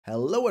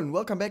Hello and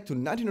welcome back to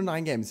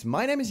 1909 Games.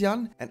 My name is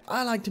Jan and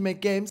I like to make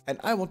games and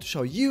I want to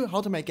show you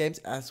how to make games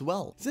as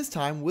well. This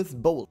time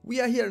with Bolt. We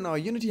are here in our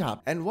Unity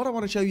hub and what I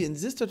want to show you in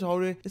this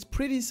tutorial is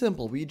pretty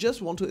simple. We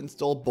just want to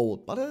install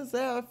Bolt, but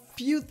there are a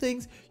few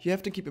things you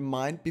have to keep in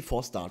mind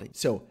before starting.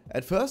 So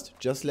at first,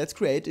 just let's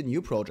create a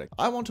new project.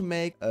 I want to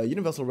make a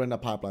universal render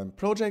pipeline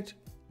project.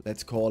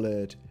 Let's call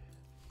it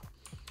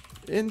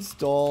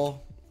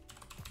install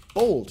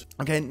Bolt.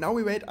 Okay, now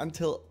we wait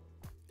until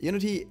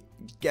Unity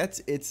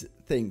gets its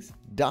things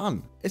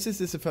done. If this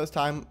is the first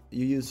time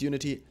you use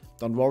Unity,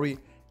 don't worry,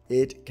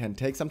 it can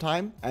take some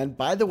time. And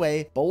by the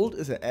way, Bolt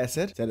is an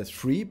asset that is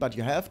free, but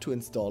you have to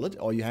install it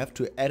or you have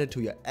to add it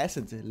to your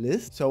assets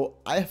list. So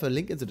I have a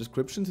link in the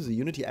description to the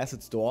Unity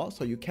asset store,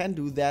 so you can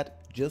do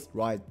that just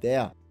right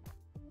there.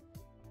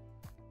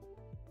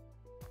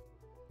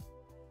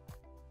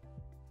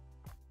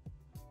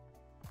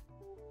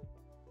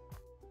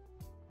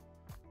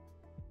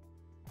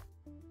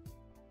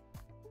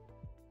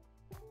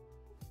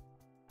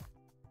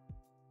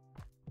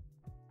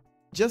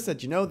 Just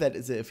that you know that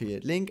is an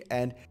affiliate link,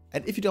 and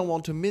if you don't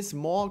want to miss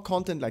more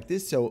content like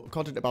this, so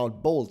content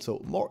about Bolt,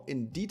 so more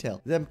in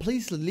detail, then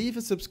please leave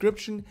a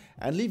subscription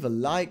and leave a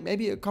like,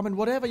 maybe a comment,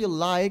 whatever you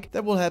like.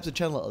 That will help the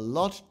channel a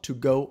lot to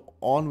go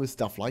on with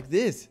stuff like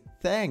this.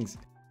 Thanks.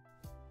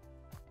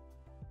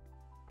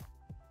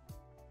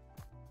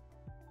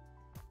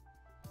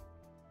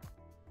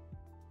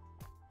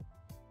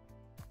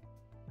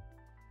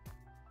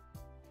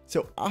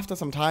 So after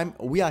some time,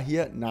 we are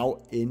here now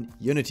in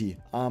Unity.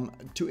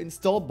 To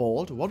install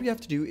Bolt, what we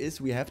have to do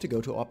is we have to go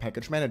to our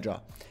package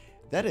manager.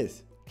 That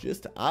is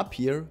just up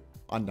here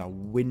under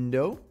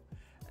Window,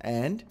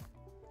 and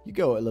you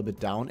go a little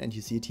bit down and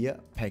you see it here,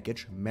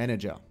 package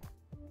manager.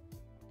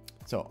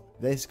 So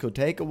this could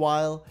take a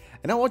while.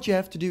 And now what you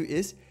have to do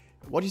is,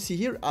 what you see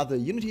here are the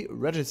Unity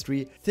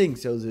registry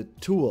things, so the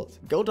tools.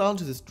 Go down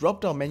to this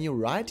drop down menu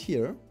right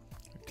here,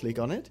 click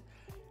on it,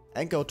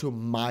 and go to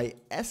My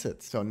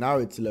Assets. So now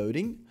it's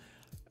loading.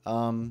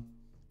 And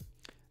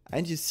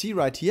you see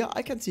right here,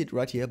 I can see it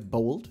right here,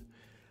 Bolt.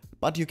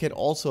 But you can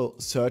also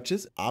search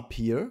this up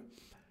here.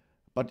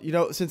 But you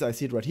know, since I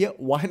see it right here,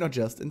 why not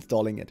just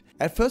installing it?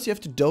 At first you have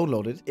to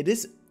download it. It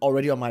is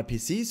already on my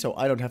PC, so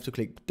I don't have to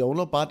click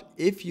download. But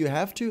if you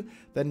have to,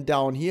 then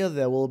down here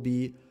there will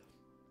be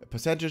a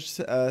percentage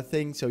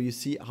thing, so you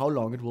see how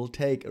long it will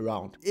take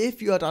around.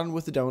 If you are done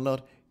with the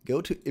download,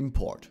 go to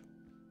import.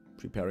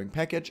 Preparing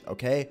package,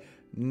 okay,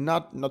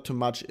 not too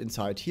much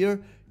inside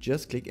here,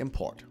 just click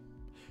import.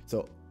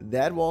 So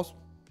that was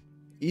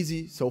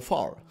easy so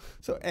far.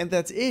 So, and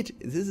that's it.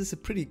 This is a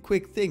pretty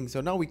quick thing.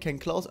 So now we can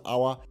close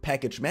our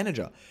package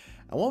manager.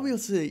 And what we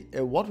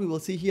will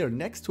see here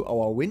next to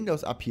our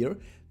windows up here,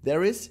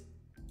 there is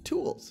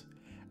tools.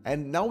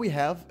 And now we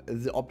have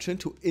the option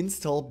to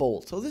install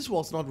Bolt. So this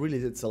was not really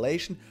the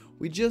installation.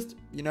 We just,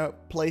 you know,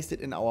 placed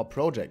it in our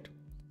project.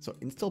 So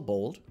install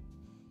Bolt.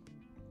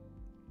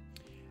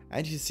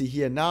 And you see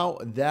here now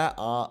there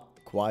are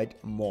quite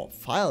more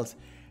files.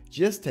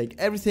 Just take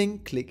everything,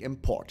 click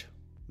import.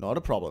 Not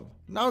a problem.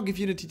 Now give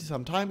Unity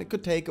some time. It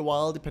could take a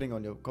while depending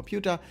on your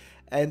computer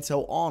and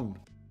so on.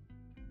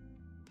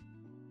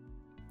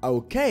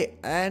 Okay,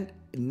 and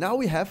now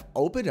we have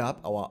opened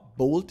up our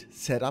Bolt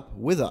setup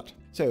wizard.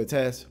 So it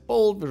says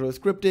Bolt, visual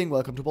scripting,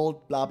 welcome to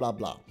Bolt, blah, blah,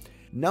 blah.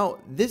 Now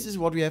this is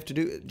what we have to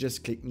do.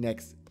 Just click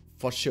next.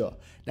 For sure.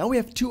 Now we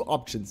have two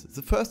options.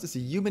 The first is a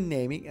human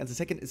naming and the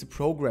second is a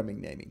programming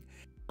naming.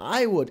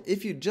 I would,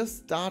 if you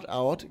just start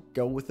out,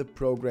 go with the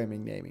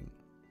programming naming.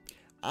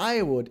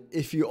 I would,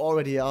 if you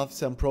already have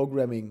some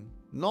programming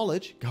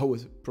knowledge, go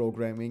with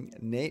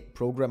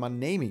programmer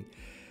naming.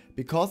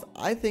 Because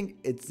I think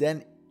it's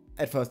then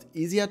at first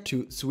easier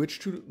to switch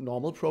to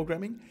normal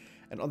programming.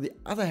 And on the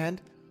other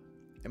hand,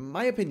 in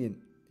my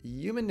opinion,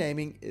 human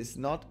naming is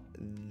not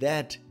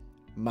that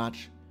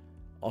much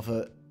of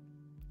a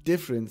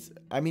difference.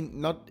 I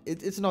mean,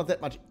 it's not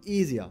that much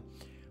easier.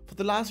 For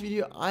the last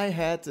video I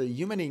had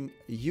human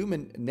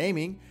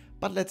naming,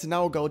 but let's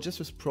now go just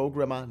with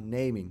programmer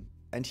naming.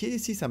 And here you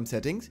see some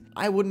settings.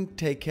 I wouldn't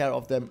take care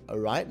of them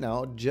right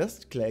now.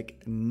 Just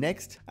click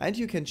next and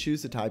you can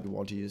choose the type you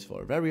want to use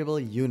for a variable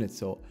unit.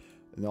 So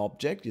an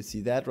object, you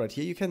see that right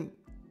here.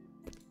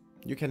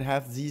 You can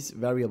have these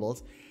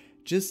variables.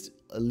 Just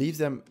leave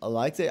them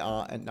like they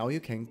are and now you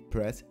can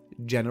press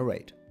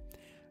generate.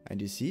 And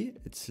you see,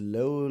 it's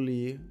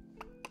slowly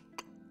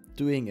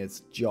doing its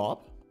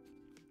job.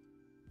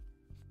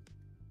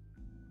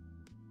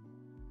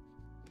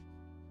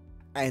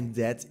 And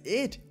that's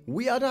it.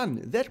 We are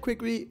done. That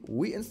quickly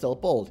we install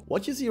Bolt.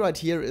 What you see right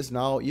here is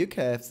now you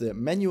can have the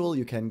manual,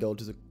 you can go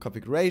to the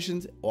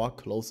configurations or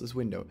close this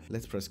window.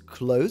 Let's press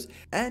close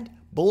and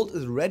Bolt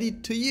is ready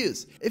to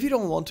use. If you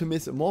don't want to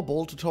miss more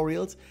Bolt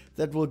tutorials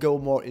that will go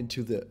more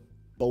into the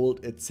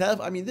Bolt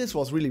itself. I mean, this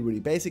was really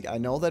basic, I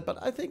know that, but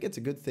I think it's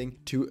a good thing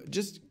to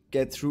just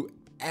get through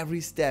every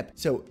step.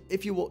 So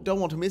if you don't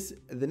want to miss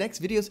the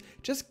next videos,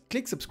 just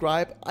click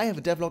subscribe. I have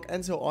a devlog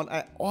and so on.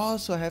 I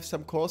also have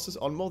some courses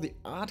on more the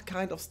art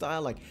kind of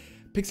style, like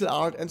pixel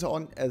art and so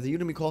on. The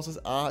Udemy courses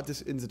are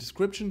in the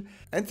description,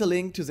 and the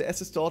link to the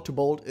asset store to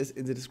Bolt is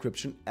in the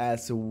description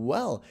as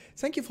well.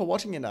 Thank you for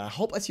watching, and I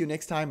hope I see you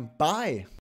next time. Bye!